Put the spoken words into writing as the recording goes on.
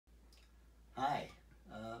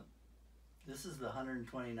This is the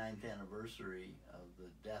 129th anniversary of the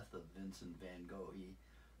death of Vincent van Gogh. He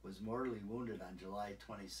was mortally wounded on July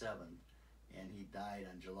 27th, and he died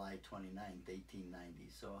on July 29th, 1890,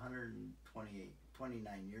 so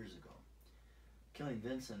 29 years ago. Killing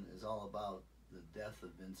Vincent is all about the death of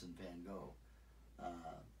Vincent van Gogh.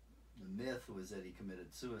 The myth was that he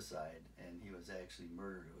committed suicide, and he was actually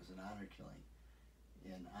murdered. It was an honor killing.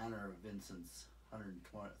 In honor of Vincent's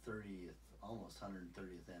 130th, almost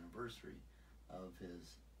 130th anniversary of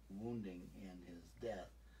his wounding and his death,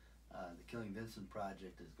 the Killing Vincent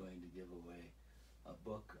Project is going to give away a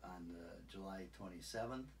book on July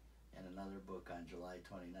 27th and another book on July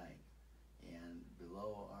 29th. And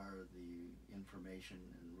below are the information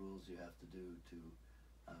and rules you have to do to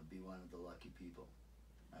be one of the lucky people.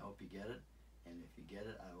 I hope you get it, and if you get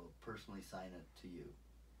it, I will personally sign it to you.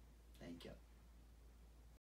 Thank you.